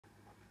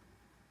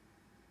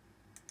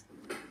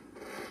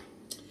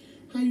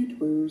Hi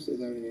YouTubers,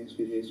 it's Abby Next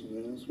video,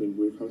 so we have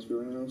weird comments for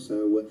right now,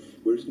 so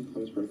we're just in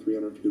comments part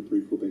 302,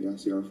 pretty cool big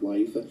SCR of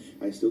life.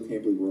 I still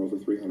can't believe we're over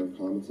 300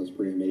 comments, that's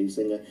pretty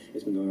amazing.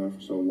 It's been going on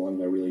for so long,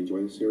 and I really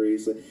enjoy the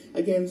series.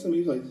 Again, some of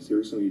you like the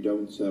series, some of you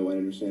don't, so I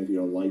understand if you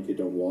don't like it,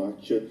 don't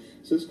watch.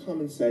 So this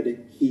comment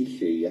said, he,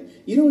 she.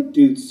 You know what,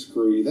 dude,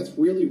 screw you, that's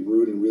really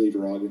rude and really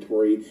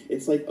derogatory.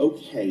 It's like,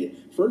 okay,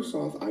 first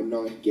off, I'm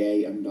not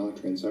gay, I'm not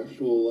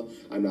transsexual,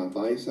 I'm not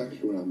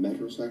bisexual, I'm not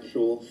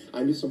metrosexual,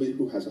 I'm just somebody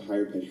who has a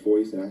higher pitched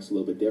voice and acts a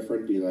little bit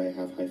different because I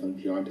have high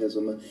function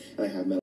autism and I have mental